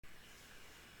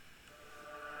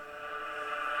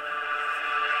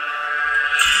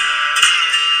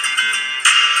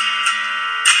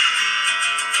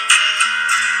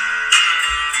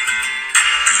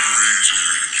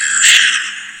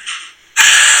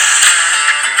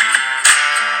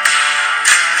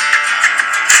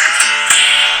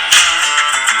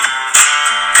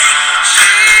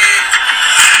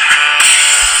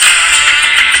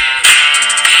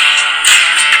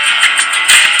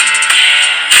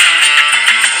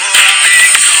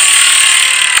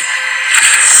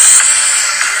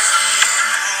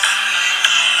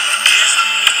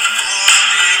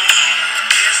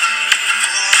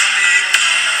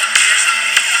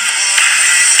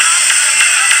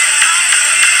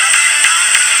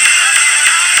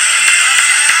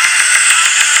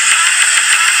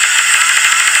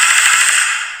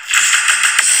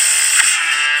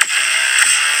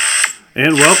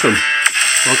And welcome.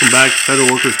 Welcome back to Federal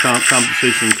Workers'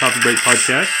 Compensation Coffee Break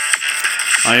Podcast.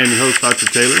 I am your host, Dr.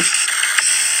 Taylor.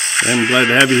 And I'm glad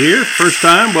to have you here. First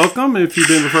time, welcome. If you've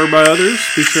been referred by others,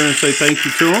 be sure and say thank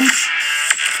you to them.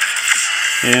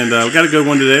 And we've got a good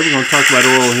one today. We're going to talk about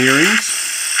oral hearings.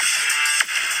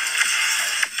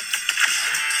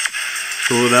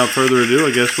 So without further ado,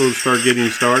 I guess we'll start getting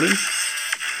started.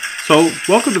 So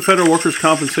welcome to Federal Workers'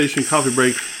 Compensation Coffee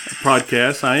Break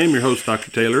Podcast. I am your host,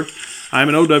 Dr. Taylor. I'm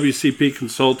an OWCP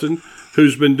consultant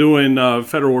who's been doing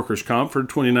federal workers' comp for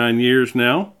 29 years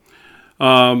now.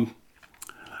 I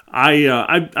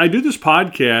do this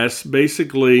podcast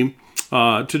basically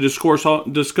to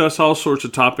discuss all sorts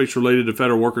of topics related to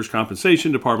federal workers'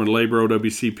 compensation, Department of Labor,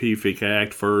 OWCP, FECA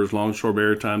Act, FERS, Longshore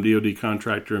Maritime, DOD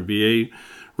contractor, and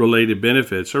VA-related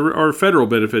benefits, or federal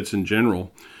benefits in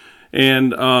general.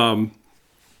 And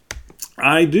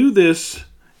I do this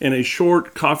in a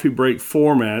short coffee break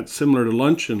format, similar to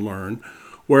Lunch and Learn,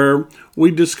 where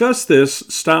we discuss this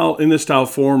style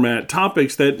format,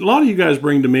 topics that a lot of you guys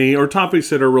bring to me, or topics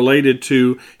that are related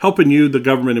to helping you, the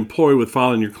government employee, with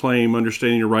filing your claim,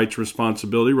 understanding your rights and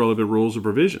responsibility, relevant rules and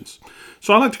provisions.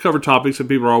 So I like to cover topics that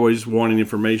people are always wanting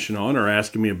information on or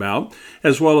asking me about,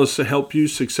 as well as to help you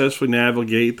successfully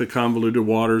navigate the convoluted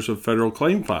waters of federal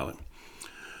claim filing.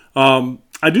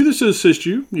 I do this to assist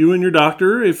you and your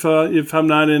doctor. If I'm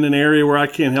not in an area where I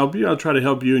can't help you, I'll try to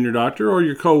help you and your doctor or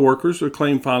your coworkers with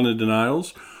claim filing and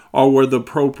denials, or with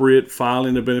appropriate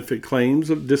filing of benefit claims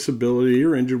of disability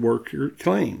or injured worker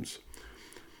claims.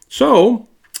 So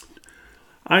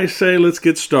I say let's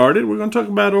get started. We're going to talk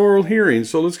about oral hearings.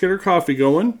 So let's get our coffee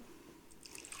going.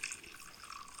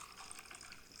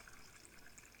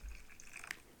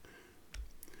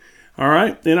 All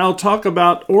right, and I'll talk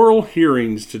about oral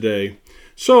hearings today.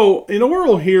 So, in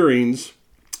oral hearings,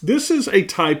 this is a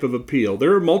type of appeal.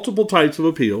 There are multiple types of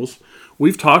appeals.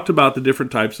 We've talked about the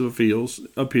different types of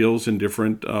appeals in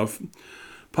different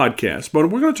podcasts. But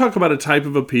we're going to talk about a type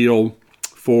of appeal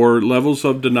for levels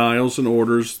of denials and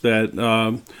orders that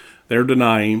they're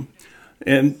denying.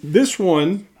 And this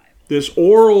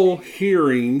oral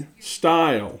hearing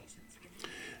style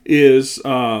is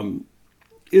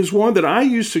one that I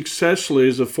use successfully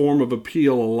as a form of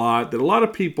appeal a lot, that a lot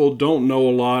of people don't know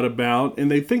a lot about, and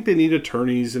they think they need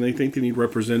attorneys and they think they need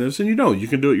representatives, and you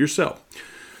can do it yourself.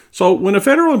 So when a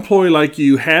federal employee like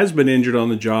you has been injured on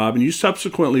the job and you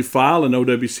subsequently file an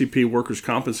OWCP workers'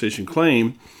 compensation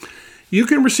claim, you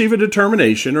can receive a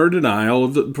determination or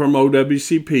denial from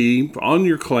OWCP on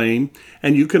your claim,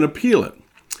 and you can appeal it.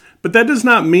 But that does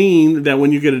not mean that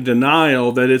when you get a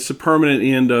denial that it's the permanent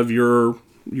end of your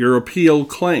appeal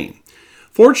claim.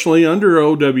 Fortunately, under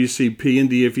OWCP and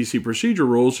DFEC procedure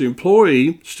rules, the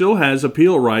employee still has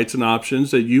appeal rights and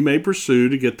options that you may pursue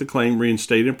to get the claim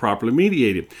reinstated and properly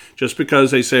mediated. Just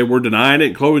because they say we're denying it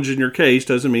and closing your case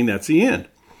doesn't mean that's the end.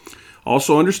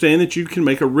 Also understand that you can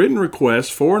make a written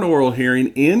request for an oral hearing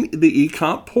in the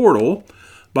eComp portal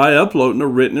by uploading a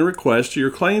written request to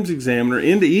your claims examiner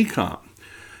into eComp.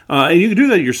 And you can do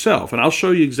that yourself, and I'll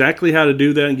show you exactly how to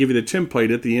do that and give you the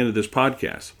template at the end of this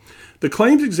podcast. The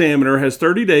claims examiner has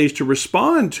 30 days to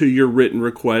respond to your written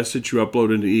request that you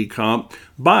upload into eComp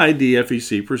by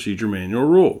DFEC procedure manual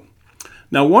rule.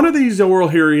 Now, one of these oral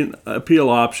hearing appeal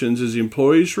options is the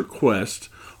employee's request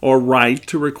or right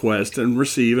to request and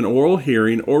receive an oral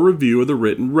hearing or review of the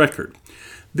written record.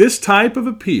 This type of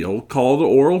appeal, called the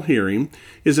oral hearing,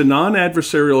 is a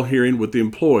non-adversarial hearing with the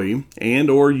employee and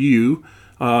or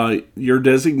your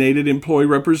designated employee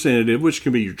representative, which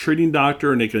can be your treating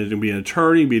doctor, and it can be an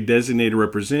attorney, be a designated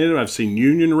representative. I've seen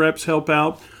union reps help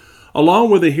out, along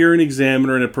with a hearing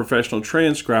examiner and a professional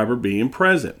transcriber being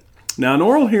present. Now, an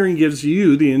oral hearing gives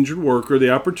you, the injured worker, the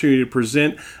opportunity to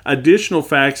present additional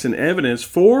facts and evidence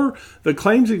for the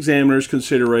claims examiner's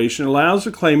consideration, allows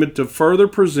the claimant to further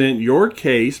present your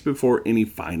case before any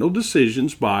final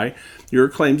decisions by your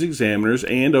claims examiners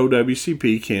and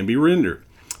OWCP can be rendered.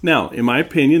 Now, in my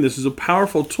opinion, this is a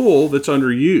powerful tool that's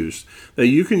underused, that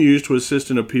you can use to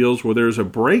assist in appeals where there's a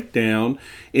breakdown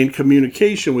in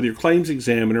communication with your claims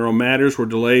examiner on matters where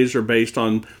delays are based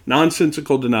on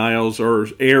nonsensical denials or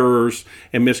errors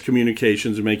and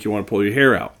miscommunications that make you want to pull your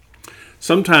hair out.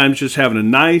 Sometimes just having a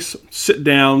nice sit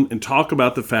down and talk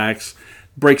about the facts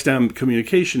breaks down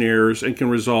communication errors and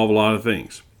can resolve a lot of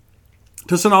things.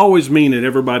 Doesn't always mean that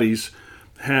everybody's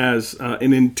has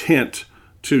an intent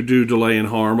to do delay and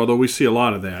harm, although we see a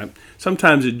lot of that.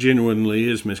 Sometimes it genuinely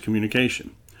is miscommunication.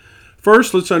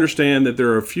 First, let's understand that there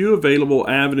are a few available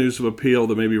avenues of appeal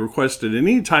that may be requested in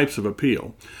any types of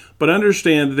appeal, but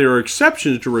understand that there are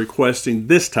exceptions to requesting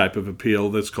this type of appeal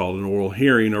that's called an oral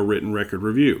hearing or written record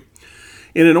review.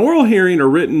 In an oral hearing or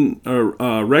written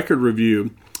record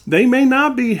review, they may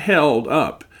not be held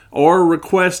up or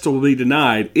requests will be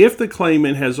denied if the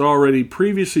claimant has already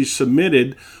previously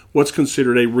submitted what's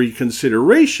considered a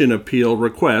reconsideration appeal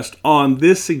request on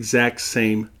this exact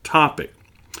same topic.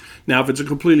 Now, if it's a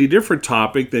completely different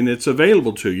topic, then it's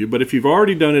available to you. But if you've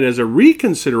already done it as a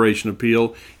reconsideration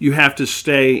appeal, you have to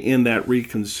stay in that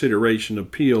reconsideration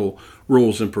appeal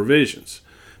rules and provisions.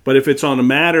 But if it's on a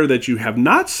matter that you have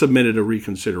not submitted a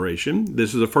reconsideration,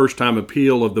 this is a first-time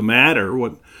appeal of the matter,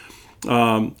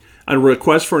 a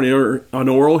request for an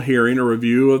oral hearing or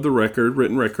review of the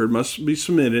written record must be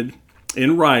submitted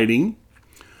in writing,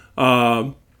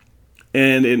 and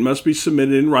it must be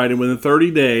submitted in writing within 30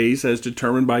 days as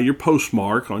determined by your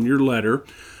postmark on your letter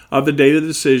of the date of the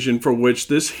decision for which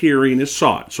this hearing is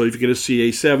sought. So if you get a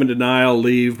CA7 denial,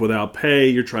 leave without pay,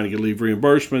 you're trying to get leave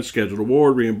reimbursement, scheduled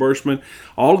award reimbursement,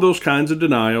 all of those kinds of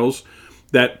denials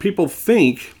that people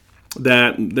think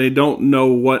that they don't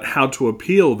know how to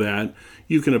appeal that,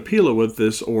 you can appeal it with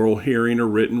this oral hearing or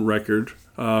written record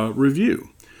review.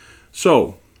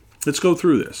 So let's go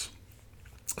through this.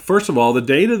 First of all, the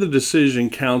date of the decision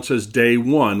counts as day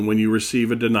one when you receive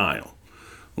a denial.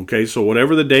 Okay, so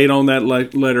whatever the date on that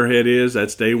letterhead is,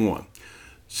 that's day one.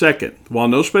 Second, while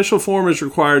no special form is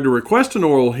required to request an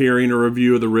oral hearing or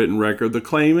review of the written record, the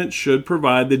claimant should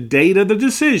provide the date of the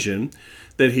decision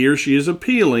that he or she is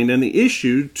appealing and the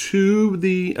issue to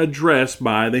the address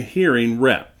by the hearing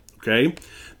rep. Okay,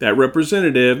 that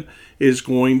representative is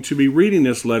going to be reading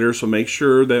this letter, so make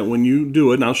sure that when you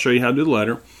do it, and I'll show you how to do the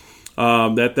letter,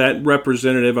 that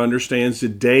representative understands the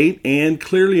date and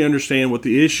clearly understand what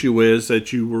the issue is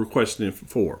that you were requesting it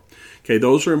for. Okay,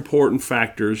 those are important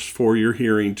factors for your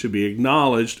hearing to be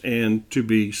acknowledged and to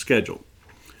be scheduled.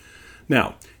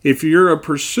 Now, if you're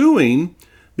pursuing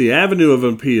the avenue of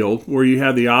appeal where you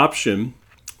have the option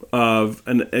of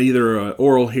either an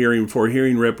oral hearing for a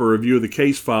hearing rep or review of the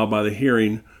case file by the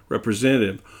hearing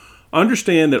representative,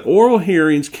 understand that oral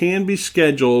hearings can be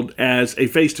scheduled as a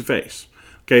face-to-face.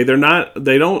 Okay, they're not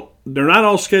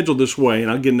all scheduled this way,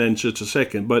 and I'll get into that in just a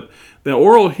second, but the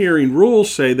oral hearing rules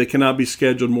say they cannot be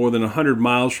scheduled more than 100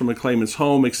 miles from a claimant's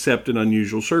home except in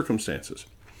unusual circumstances.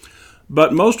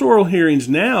 But most oral hearings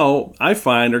now, I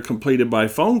find, are completed by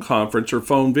phone conference or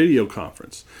phone video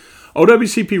conference.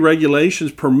 OWCP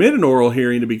regulations permit an oral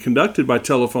hearing to be conducted by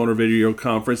telephone or video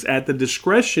conference at the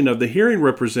discretion of the hearing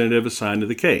representative assigned to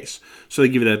the case. So they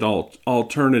give you that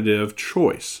alternative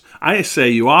choice. I say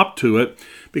you opt to it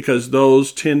because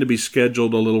those tend to be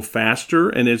scheduled a little faster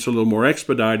and it's a little more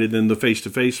expedited than the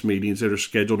face-to-face meetings that are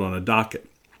scheduled on a docket.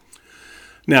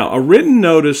 Now, a written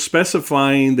notice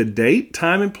specifying the date,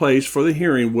 time, and place for the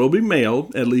hearing will be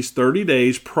mailed at least 30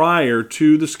 days prior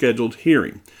to the scheduled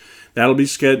hearing. That'll be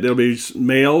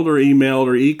mailed or emailed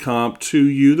or e-comp to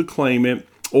you, the claimant,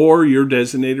 or your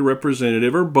designated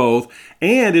representative, or both,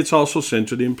 and it's also sent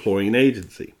to the employing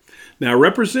agency. Now, a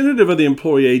representative of the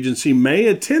employee agency may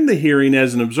attend the hearing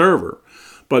as an observer,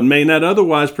 but may not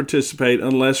otherwise participate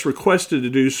unless requested to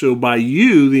do so by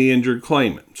you, the injured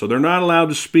claimant. So they're not allowed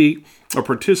to speak or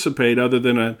participate other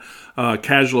than a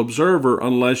casual observer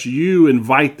unless you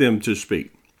invite them to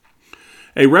speak.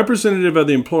 A representative of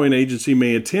the employing agency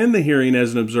may attend the hearing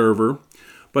as an observer,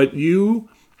 but you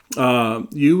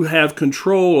have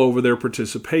control over their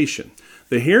participation.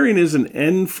 The hearing is an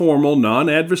informal,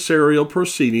 non-adversarial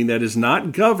proceeding that is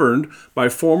not governed by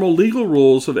formal legal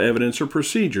rules of evidence or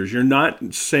procedures. You're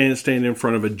not standing in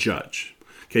front of a judge.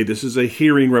 Okay, this is a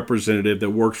hearing representative that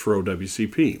works for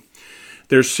OWCP.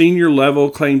 They're senior level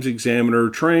claims examiner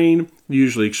trained,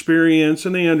 usually experienced,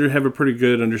 and they have a pretty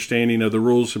good understanding of the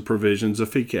rules and provisions the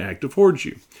FECA Act affords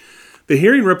you. The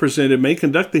hearing representative may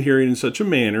conduct the hearing in such a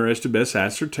manner as to best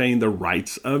ascertain the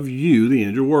rights of you, the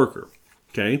injured worker.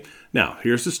 Okay, now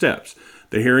here's the steps.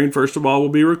 The hearing, first of all, will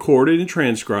be recorded and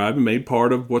transcribed and made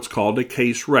part of what's called a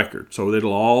case record, so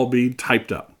it'll all be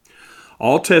typed up.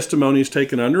 All testimony is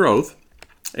taken under oath,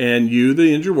 and you,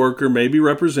 the injured worker, may be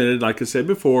represented, like I said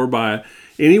before, by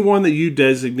anyone that you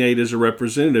designate as a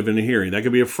representative in a hearing. That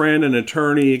could be a friend, an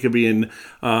attorney, it could be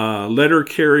a letter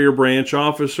carrier branch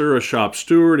officer, a shop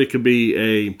steward, it could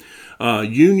be a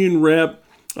union rep,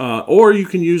 or you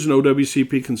can use an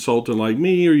OWCP consultant like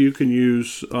me, or you can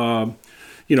use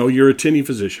your attending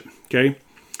physician. Okay.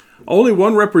 Only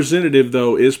one representative,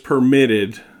 though, is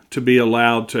permitted to be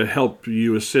allowed to help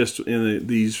you assist in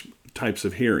these types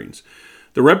of hearings.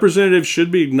 The representative should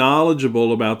be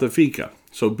knowledgeable about the FECA.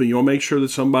 So you want to make sure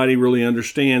that somebody really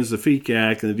understands the FECA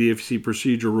Act and the DFC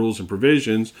procedure rules and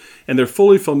provisions, and they're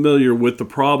fully familiar with the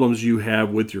problems you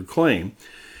have with your claim,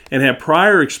 and have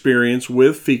prior experience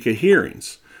with FECA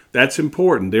hearings. That's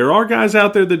important. There are guys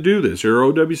out there that do this. There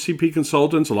are OWCP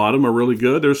consultants. A lot of them are really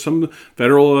good. There's some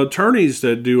federal attorneys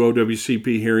that do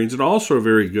OWCP hearings and also are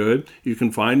very good. You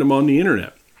can find them on the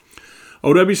internet.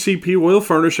 OWCP will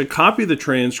furnish a copy of the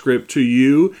transcript to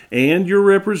you and your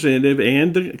representative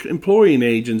and the employing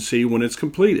agency when it's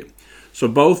completed. So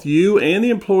both you and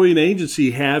the employing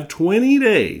agency have 20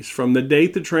 days from the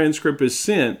date the transcript is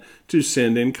sent to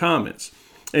send in comments.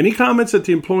 Any comments that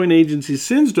the employing agency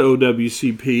sends to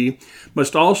OWCP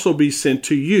must also be sent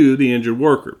to you, the injured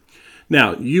worker.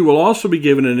 Now, you will also be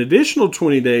given an additional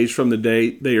 20 days from the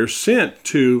date they are sent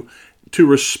to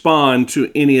respond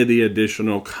to any of the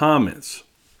additional comments.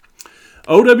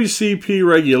 OWCP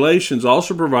regulations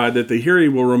also provide that the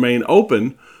hearing will remain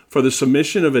open for the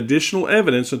submission of additional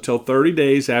evidence until 30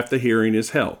 days after the hearing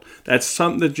is held. That's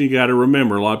something that you got to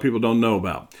remember. A lot of people don't know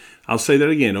about. I'll say that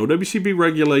again. OWCP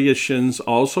regulations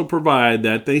also provide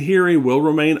that the hearing will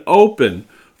remain open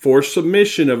for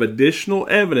submission of additional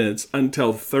evidence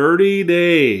until 30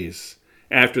 days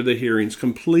after the hearing's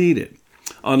completed,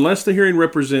 unless the hearing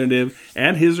representative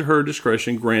at his or her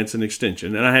discretion grants an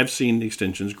extension, and I have seen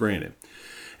extensions granted.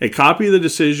 A copy of the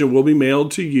decision will be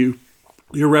mailed to you,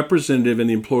 your representative, and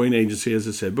the employing agency, as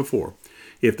I said before.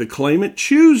 If the claimant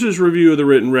chooses review of the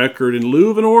written record in lieu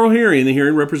of an oral hearing, the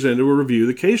hearing representative will review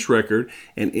the case record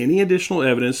and any additional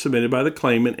evidence submitted by the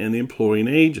claimant and the employing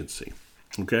agency.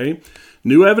 Okay?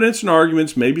 New evidence and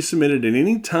arguments may be submitted at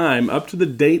any time up to the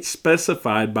date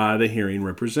specified by the hearing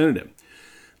representative.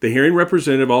 The hearing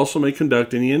representative also may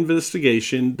conduct any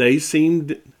investigation they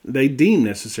deem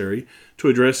necessary to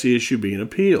address the issue being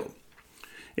appealed.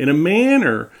 In a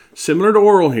manner similar to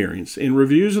oral hearings, in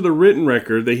reviews of the written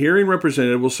record, the hearing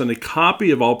representative will send a copy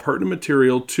of all pertinent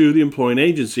material to the employing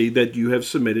agency that you have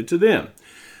submitted to them.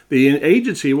 The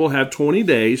agency will have 20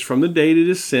 days from the date it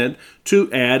is sent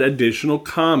to add additional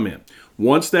comment.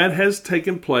 Once that has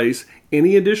taken place,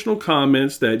 any additional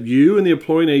comments that you and the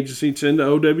employing agency send to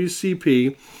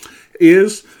OWCP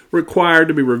is required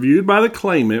to be reviewed by the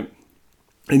claimant,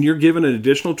 and you're given an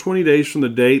additional 20 days from the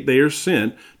date they are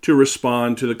sent to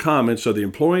respond to the comments of the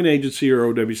employing agency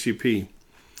or OWCP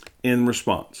in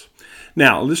response.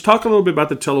 Now, let's talk a little bit about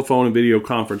the telephone and video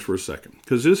conference for a second,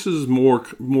 because this is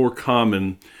more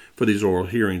common for these oral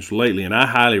hearings lately, and I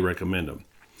highly recommend them.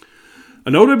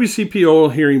 An OWCP oral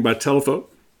hearing by telephone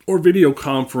or video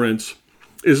conference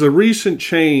is a recent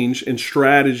change in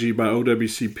strategy by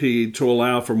OWCP to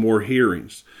allow for more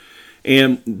hearings.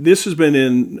 And this has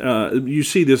been you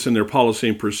see this in their policy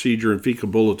and procedure and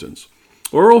FECA bulletins.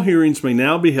 Oral hearings may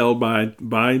now be held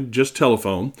by just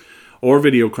telephone or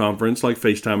video conference, like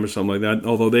FaceTime or something like that,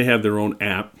 although they have their own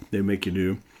app they make you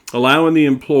do, allowing the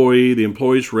employee, the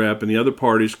employee's rep, and the other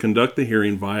parties conduct the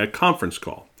hearing via conference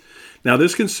call. Now,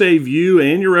 this can save you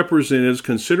and your representatives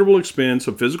considerable expense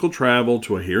of physical travel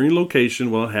to a hearing location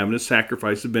without having to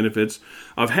sacrifice the benefits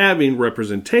of having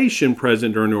representation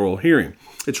present during the oral hearing.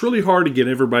 It's really hard to get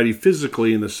everybody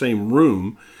physically in the same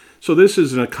room, so this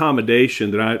is an accommodation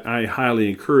that I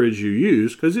highly encourage you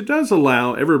use, because it does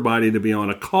allow everybody to be on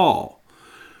a call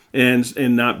and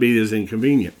not be as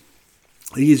inconvenient.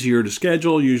 Easier to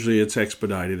schedule. Usually it's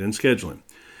expedited in scheduling.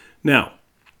 Now,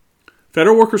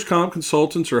 Federal Workers' Comp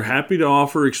consultants are happy to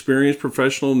offer experienced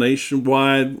professional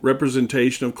nationwide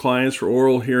representation of clients for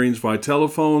oral hearings via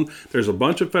telephone. There's a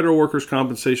bunch of Federal Workers'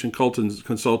 Compensation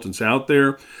consultants out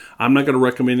there. I'm not going to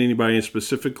recommend anybody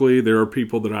specifically. There are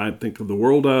people that I think of the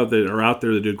world of that are out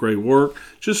there that do great work.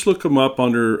 Just look them up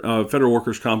under Federal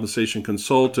Workers' Compensation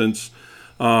consultants.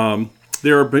 I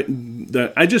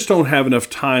just don't have enough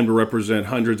time to represent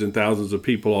hundreds and thousands of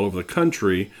people all over the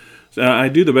country. I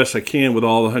do the best I can with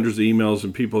all the hundreds of emails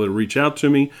and people that reach out to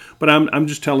me, but I'm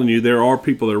just telling you there are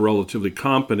people that are relatively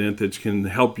competent that can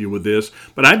help you with this.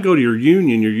 But I'd go to your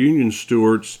union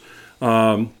stewards,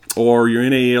 or your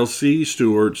NALC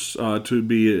stewards to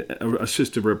be an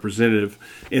assistant representative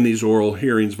in these oral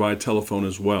hearings via telephone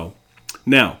as well.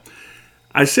 Now,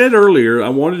 I said earlier I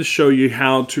wanted to show you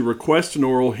how to request an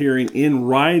oral hearing in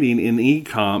writing in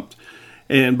eCompt,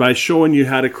 and by showing you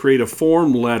how to create a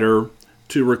form letter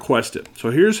to request it. So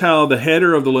here's how the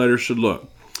header of the letter should look.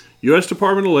 U.S.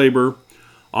 Department of Labor,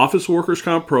 Office of Workers'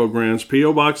 Comp Programs,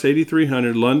 P.O. Box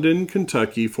 8300, London,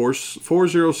 Kentucky,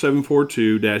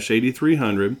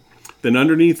 40742-8300. Then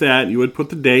underneath that, you would put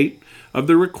the date of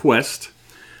the request.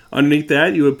 Underneath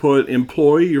that, you would put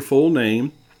employee, your full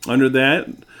name. Under that,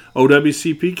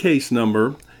 OWCP case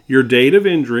number, your date of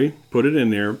injury, put it in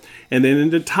there. And then in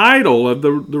the title of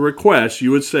the request,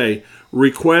 you would say,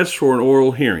 request for an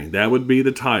oral hearing. That would be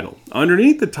the title.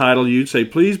 Underneath the title, you'd say,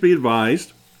 please be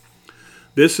advised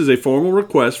This is a formal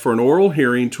request for an oral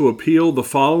hearing to appeal the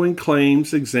following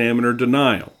claims examiner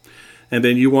denial. And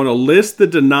then you want to list the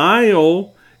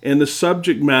denial and the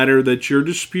subject matter that you're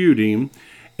disputing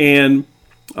and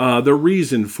the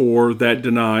reason for that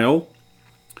denial.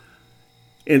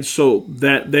 And so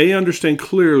that they understand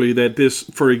clearly that this,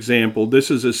 for example,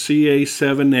 this is a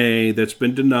CA7A that's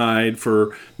been denied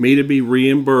for me to be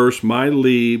reimbursed my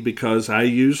leave because I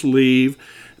use leave,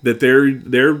 that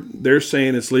they're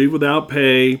saying it's leave without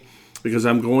pay because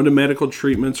I'm going to medical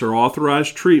treatments or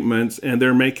authorized treatments, and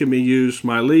they're making me use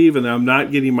my leave, and I'm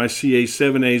not getting my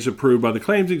CA7As approved by the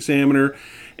claims examiner,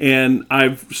 and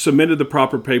I've submitted the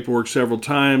proper paperwork several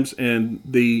times, and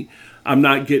I'm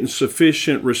not getting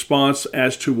sufficient response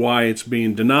as to why it's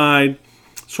being denied.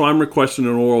 So I'm requesting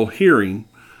an oral hearing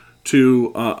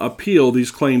to appeal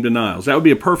these claim denials. That would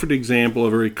be a perfect example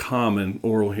of a very common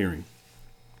oral hearing.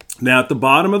 Now, at the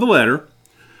bottom of the letter,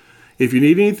 if you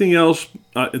need anything else,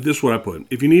 this is what I put.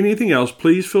 If you need anything else,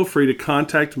 please feel free to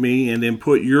contact me and then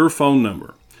put your phone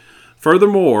number.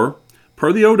 Furthermore,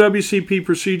 per the OWCP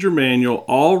procedure manual,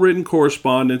 all written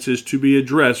correspondence is to be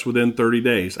addressed within 30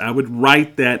 days. I would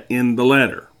write that in the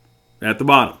letter at the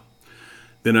bottom.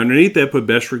 Then underneath that, put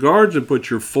best regards and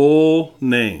put your full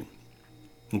name.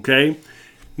 Okay?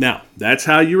 Now, that's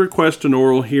how you request an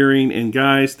oral hearing. And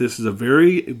guys, this is a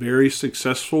very, very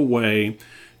successful way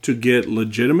to get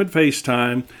legitimate face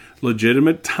time,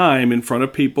 legitimate time in front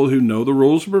of people who know the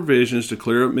rules and provisions to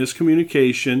clear up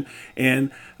miscommunication and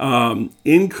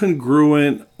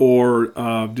incongruent or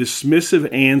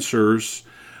dismissive answers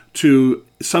to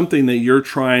something that you're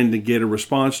trying to get a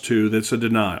response to that's a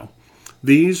denial.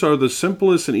 These are the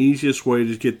simplest and easiest way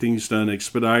to get things done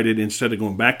expedited instead of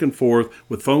going back and forth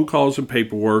with phone calls and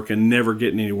paperwork and never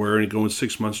getting anywhere and going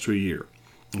 6 months to a year.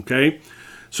 Okay?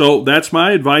 So that's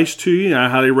my advice to you. I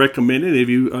highly recommend it. If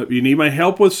you need my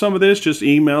help with some of this, just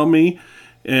email me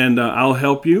and I'll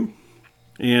help you.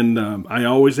 And I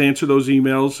always answer those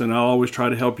emails, and I'll always try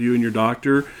to help you and your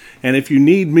doctor. And if you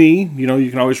need me, you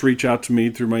can always reach out to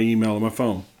me through my email or my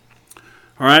phone.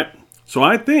 All right. So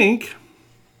I think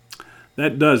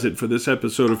that does it for this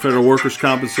episode of Federal Workers'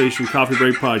 Compensation Coffee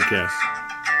Break Podcast.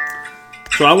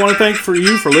 So I want to thank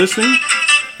you for listening.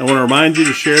 I want to remind you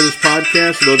to share this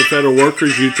podcast with other federal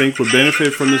workers you think would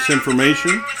benefit from this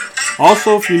information.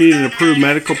 Also, if you need an approved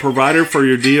medical provider for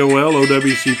your DOL,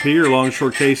 OWCP, or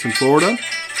long-short case in Florida,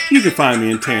 you can find me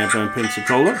in Tampa and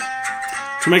Pensacola.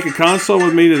 To make a consult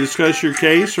with me to discuss your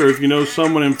case, or if you know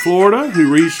someone in Florida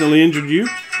who recently injured you,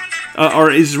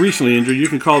 or is recently injured, you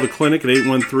can call the clinic at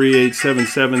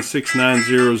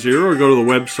 813-877-6900 or go to the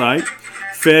website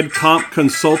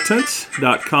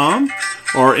fedcompconsultants.com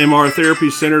or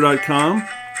mrtherapycenter.com.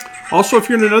 Also, if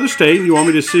you're in another state and you want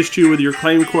me to assist you with your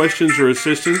claim questions or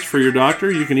assistance for your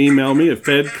doctor, you can email me at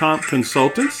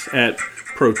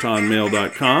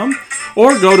fedcompconsultants@protonmail.com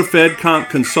or go to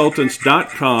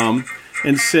fedcompconsultants.com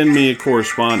and send me a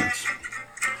correspondence.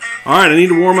 All right, I need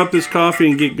to warm up this coffee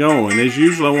and get going. As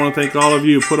usual, I want to thank all of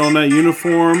you who put on that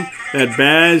uniform, that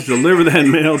badge, deliver that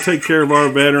mail, take care of our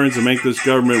veterans, and make this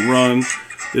government run.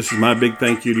 This is my big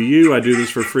thank you to you. I do this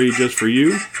for free just for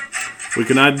you. We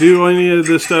cannot do any of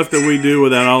this stuff that we do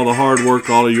without all the hard work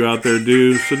all of you out there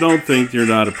do, so don't think you're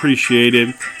not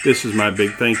appreciated. This is my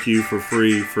big thank you for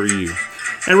free for you.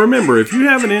 And remember, if you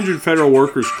have an injured federal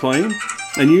workers claim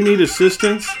and you need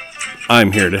assistance,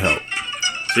 I'm here to help.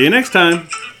 See you next time.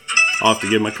 I'll have to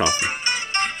get my coffee.